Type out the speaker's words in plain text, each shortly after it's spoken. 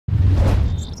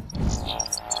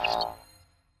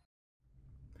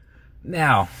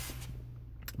Now,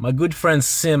 my good friend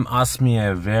Sim asked me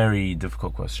a very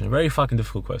difficult question, a very fucking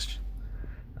difficult question.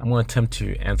 I'm going to attempt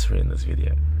to answer it in this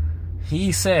video.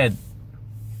 He said,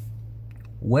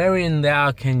 wherein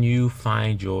thou can you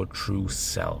find your true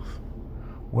self?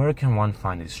 Where can one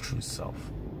find his true self?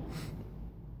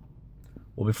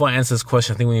 Well, before I answer this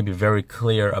question, I think we need to be very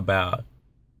clear about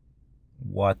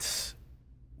what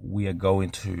we are going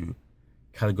to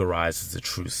categorize as the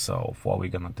true self, what we're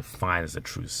going to define as the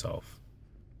true self.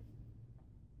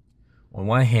 On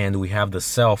one hand, we have the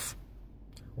self,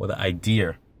 or the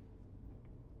idea,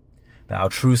 that our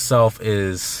true self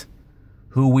is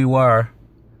who we were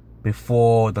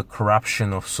before the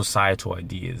corruption of societal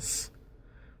ideas,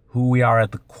 who we are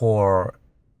at the core,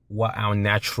 what our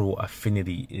natural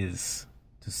affinity is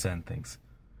to certain things.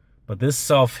 But this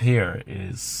self here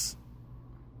is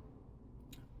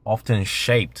often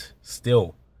shaped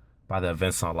still by the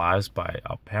events in our lives, by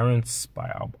our parents, by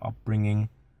our upbringing,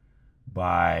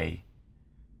 by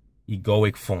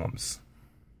egoic forms,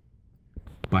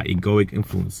 by egoic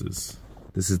influences.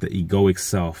 This is the egoic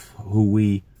self, who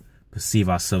we perceive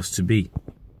ourselves to be.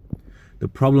 The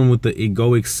problem with the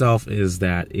egoic self is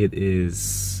that it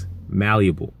is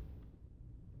malleable.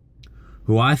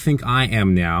 Who I think I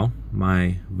am now,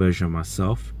 my version of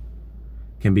myself,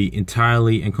 can be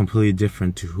entirely and completely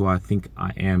different to who I think I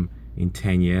am in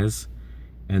 10 years,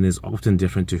 and is often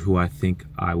different to who I think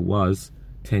I was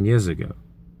 10 years ago.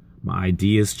 My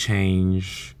ideas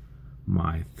change,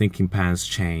 my thinking patterns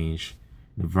change,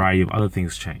 and a variety of other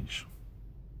things change.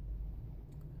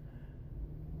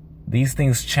 These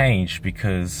things change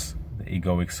because the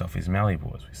egoic self is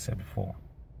malleable, as we said before.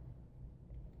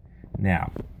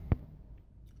 Now,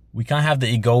 we can't have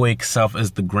the egoic self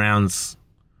as the grounds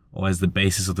or as the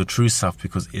basis of the true self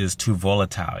because it is too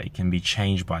volatile. It can be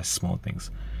changed by small things.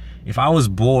 If I was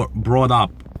brought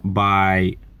up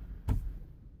by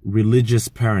religious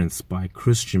parents, by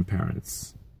Christian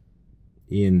parents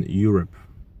in Europe,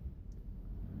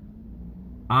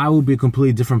 I would be a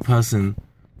completely different person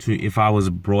to if I was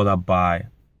brought up by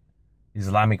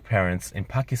Islamic parents in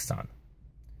Pakistan.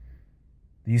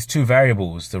 These two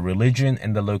variables, the religion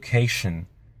and the location,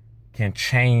 can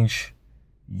change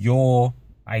your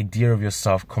idea of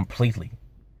yourself completely.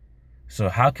 So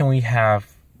how can we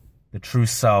have the true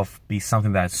self be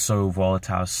something that's so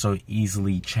volatile, so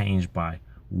easily changed by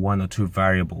one or two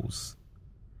variables?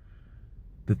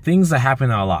 The things that happen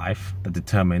in our life that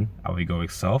determine our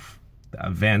egoic self, the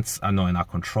events, are not in our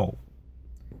control.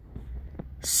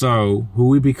 So who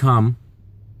we become,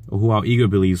 or who our ego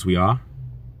believes we are,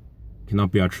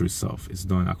 cannot be our true self. It's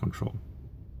not in our control.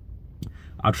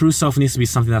 Our true self needs to be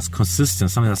something that's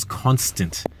consistent, something that's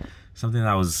constant, something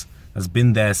that's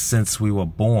been there since we were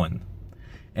born.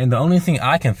 And the only thing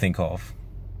I can think of,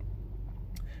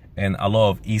 and a lot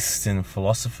of Eastern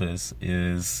philosophers,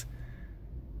 is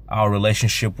our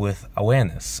relationship with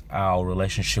awareness, our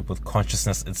relationship with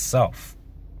consciousness itself.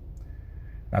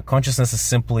 Now, consciousness is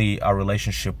simply our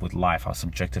relationship with life, our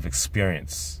subjective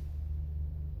experience,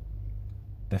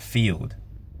 the field.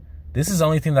 This is the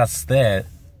only thing that's there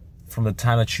from the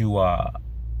time that you are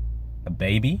a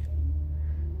baby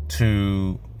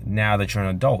to now that you're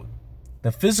an adult.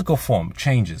 The physical form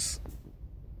changes.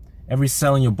 Every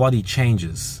cell in your body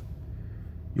changes.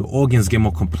 Your organs get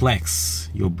more complex.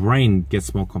 Your brain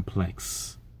gets more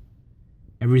complex.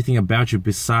 Everything about you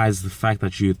besides the fact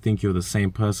that you think you're the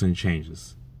same person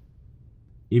changes.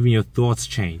 Even your thoughts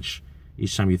change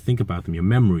each time you think about them, your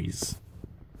memories.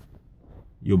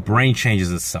 Your brain changes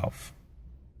itself.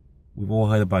 We've all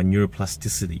heard about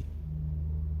neuroplasticity.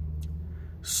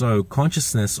 So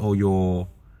consciousness, or your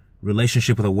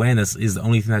relationship with awareness, is the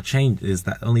only thing that changes, is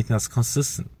the only thing that's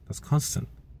consistent, that's constant.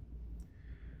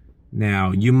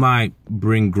 Now, you might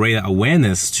bring greater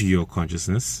awareness to your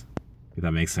consciousness, if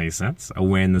that makes any sense.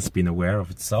 Awareness, being aware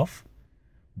of itself.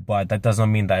 But that does not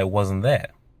mean that it wasn't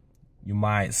there. You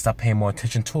might start paying more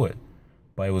attention to it,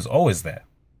 but it was always there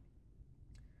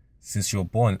since you were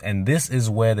born. And this is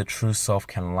where the true self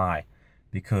can lie,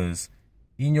 because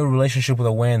in your relationship with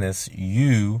awareness,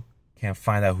 you can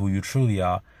find out who you truly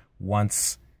are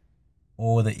once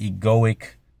all the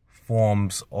egoic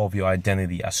forms of your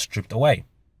identity are stripped away.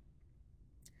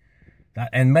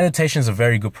 And meditation is a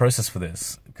very good process for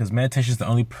this, because meditation is the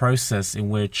only process in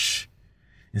which,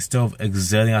 instead of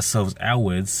exerting ourselves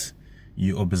outwards,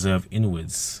 you observe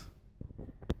inwards.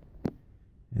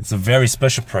 It's a very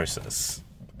special process.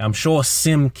 I'm sure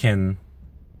Sim can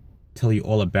tell you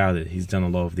all about it. He's done a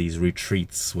lot of these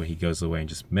retreats where he goes away and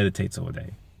just meditates all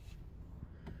day.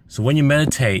 So when you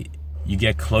meditate, you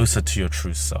get closer to your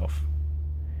true self.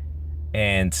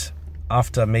 And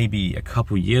after maybe a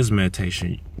couple years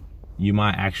meditation, you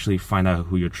might actually find out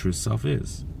who your true self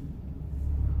is,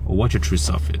 or what your true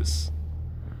self is.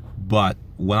 But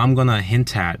what I'm gonna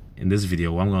hint at in this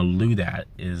video, what I'm gonna allude at,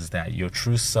 is that your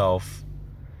true self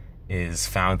is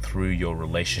found through your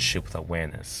relationship with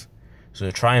awareness. So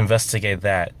try and investigate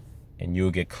that, and you'll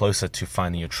get closer to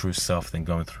finding your true self than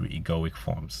going through egoic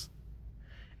forms.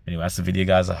 Anyway, that's the video,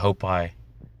 guys. I hope I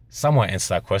somewhat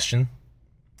answered that question.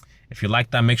 If you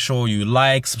like that, make sure you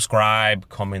like, subscribe,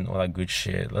 comment, all that good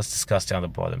shit. Let's discuss down the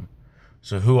bottom.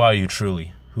 So who are you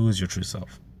truly? Who is your true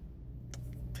self?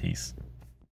 Peace.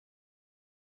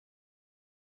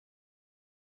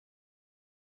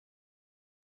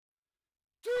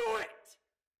 Do it!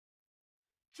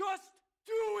 Just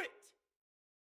do it!